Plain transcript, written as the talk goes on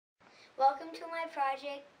Welcome to my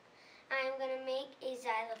project. I am going to make a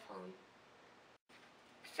xylophone.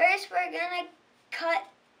 First we're going to cut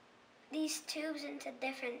these tubes into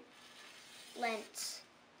different lengths.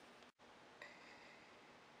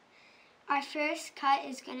 Our first cut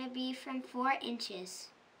is going to be from 4 inches.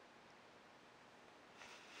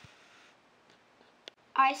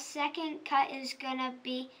 Our second cut is going to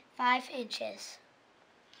be 5 inches.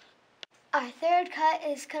 Our third cut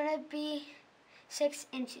is going to be 6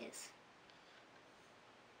 inches.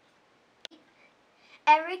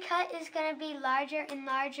 Every cut is going to be larger and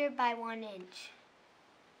larger by 1 inch.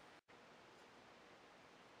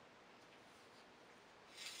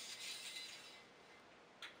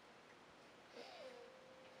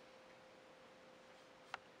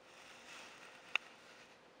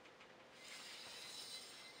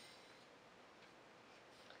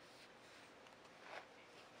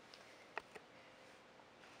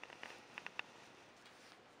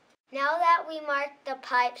 Now that we marked the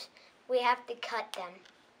pipes, we have to cut them.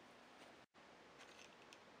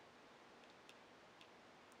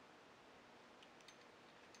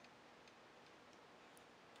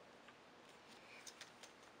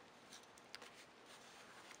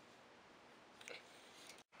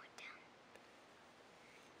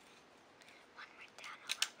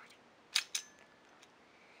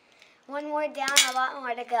 One more down, a lot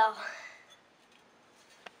more to go.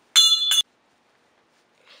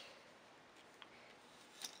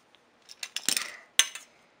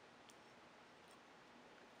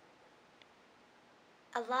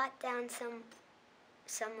 A lot down, some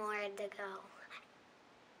more to go.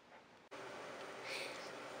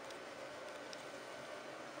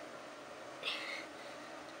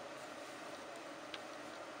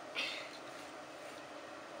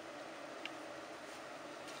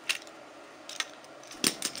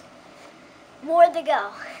 More to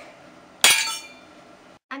go.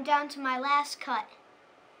 I'm down to my last cut.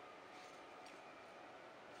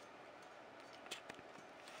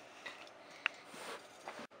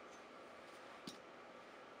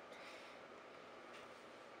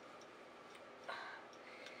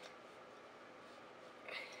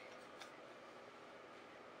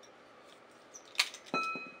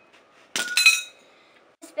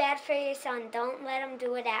 It's bad for your son. Don't let him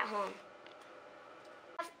do it at home.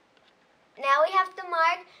 Now we have to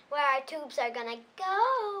mark where our tubes are gonna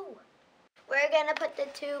go. We're gonna put the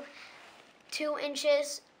tube 2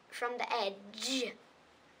 inches from the edge.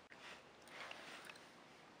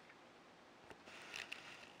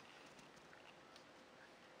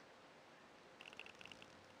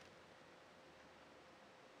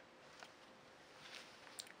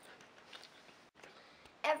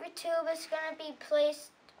 Every tube is gonna be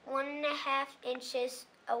placed 1.5 inches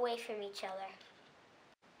away from each other.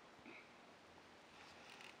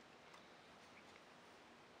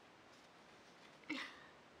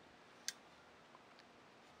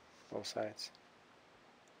 Both sides.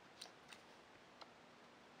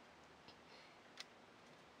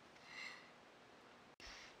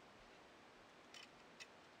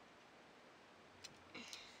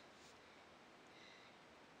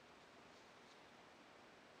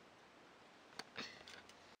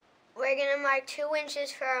 We're going to mark 2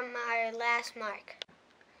 inches from our last mark.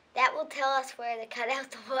 That will tell us where to cut out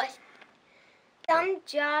the wood. Some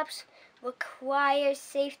jobs require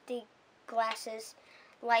safety glasses,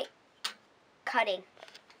 like cutting.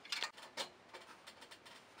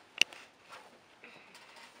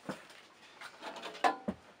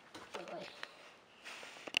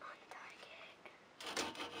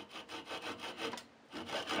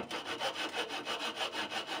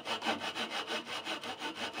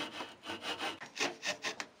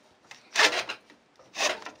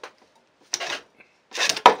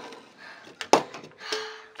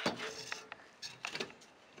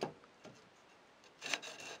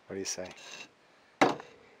 What do you say?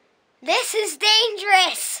 This is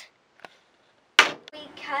dangerous! We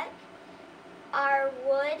cut our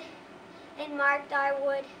wood and marked our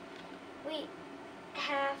wood. We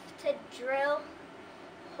have to drill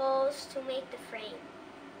holes to make the frame.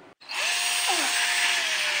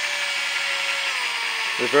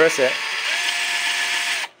 Reverse it.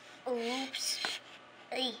 Oops.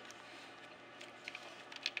 Ay.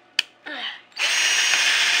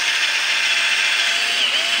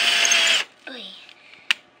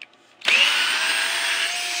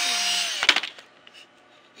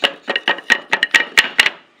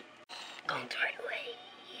 Going the right way.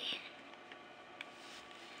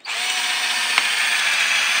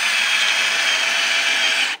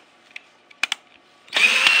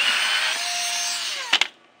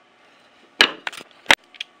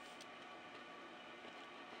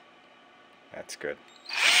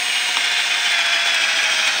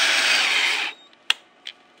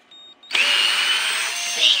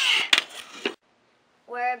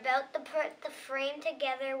 framed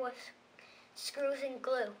together with screws and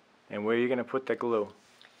glue. And where are you going to put the glue?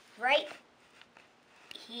 Right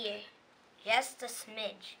here. Just a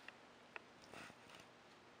smidge.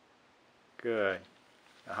 Good.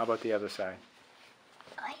 Now how about the other side?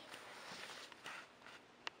 Okay.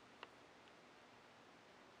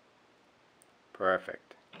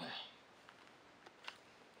 Perfect.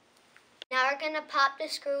 Now we're going to pop the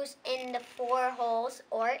screws in the 4 holes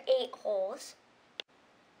or 8 holes.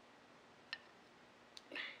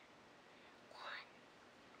 1,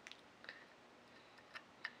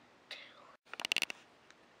 2,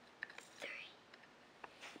 3.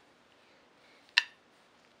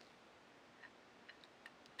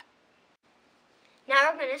 Now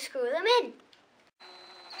we're going to screw them in.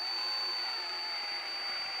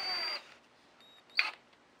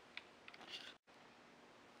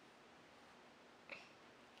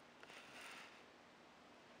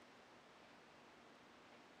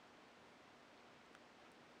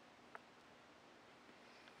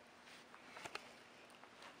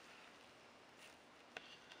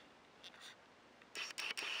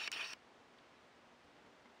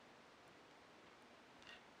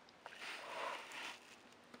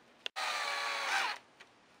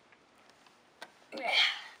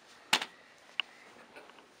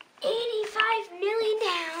 $85 million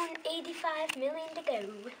down, $85 million to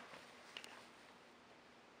go.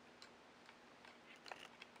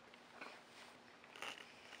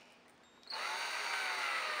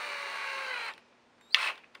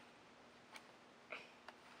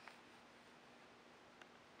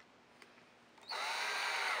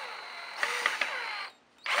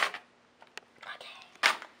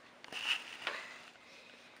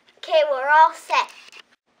 Okay, we're all set.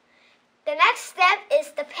 The next step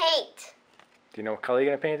is the paint. Do you know what color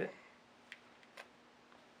you're going to paint it?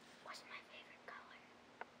 What's my favorite color?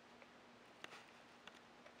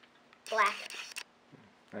 Black.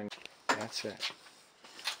 And that's it.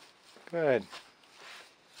 Good.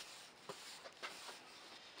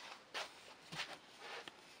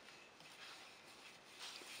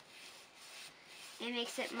 It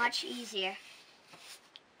makes it much easier.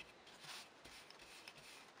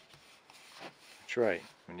 That's right.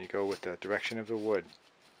 When you go with the direction of the wood.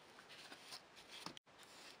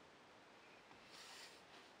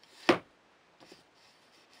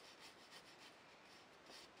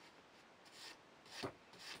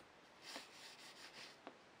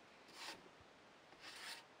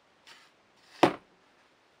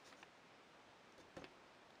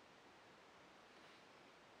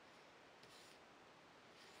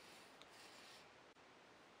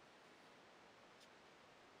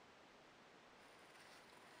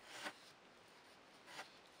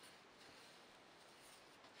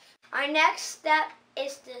 Our next step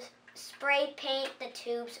is to spray paint the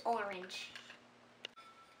tubes orange.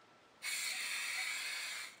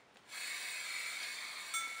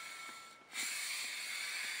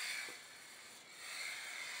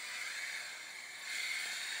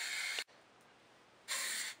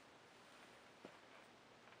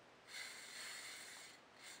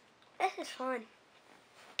 This is fun.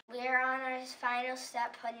 We're on our final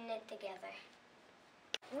step, putting it together.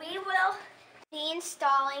 We will be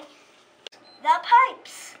installing the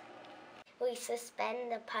pipes. We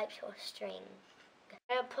suspend the pipes with string.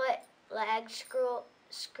 We're going to put lag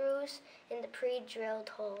screws in the pre-drilled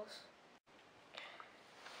holes.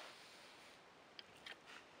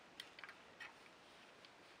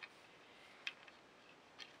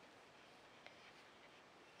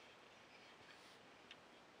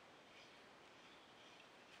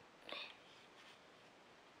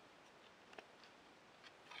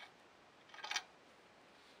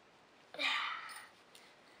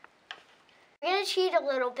 We're going to cheat a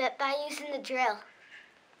little bit by using the drill.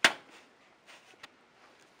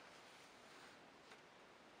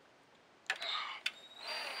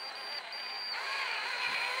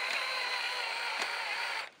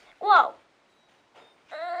 Whoa!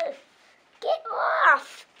 Get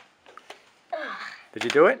off! Did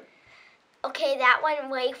you do it? Okay, that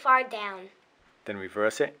went way far down. Then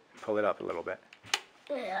reverse it. Pull it up a little bit.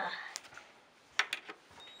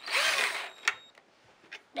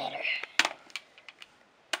 Better.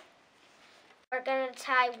 We're going to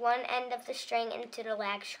tie one end of the string into the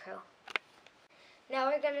lag screw. Now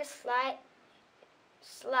we're going to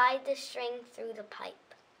slide the string through the pipe.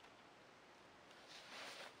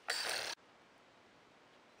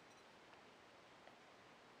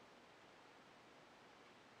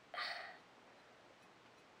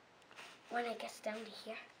 When it gets down to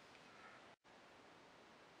here.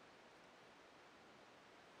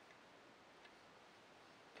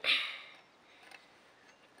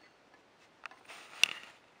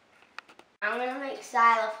 I'm going to make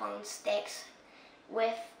xylophone sticks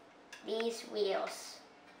with these wheels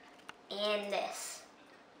and this.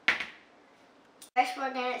 First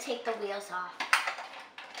we're going to take the wheels off.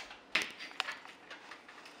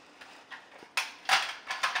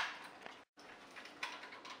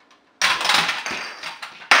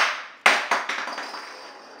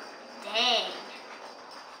 Dang.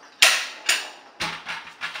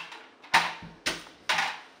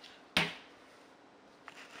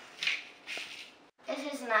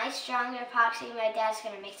 This is nice, strong epoxy. My dad's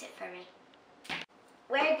going to mix it for me.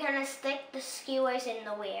 We're going to stick the skewers in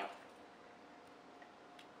the wheel.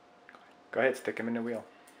 Go ahead, stick them in the wheel.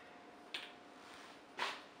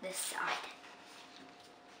 This side.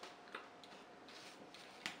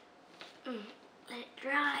 Let it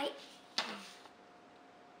dry.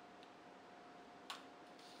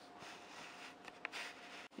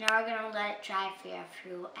 Now we're going to let it dry for a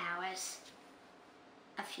few hours.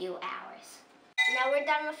 Now we're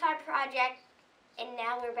done with our project, and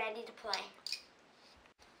now we're ready to play.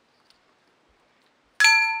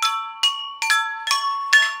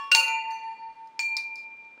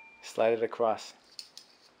 Slide it across.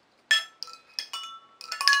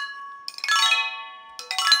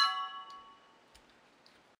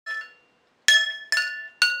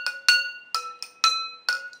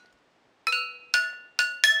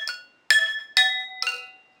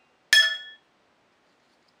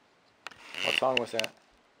 What song was that?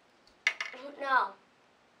 No.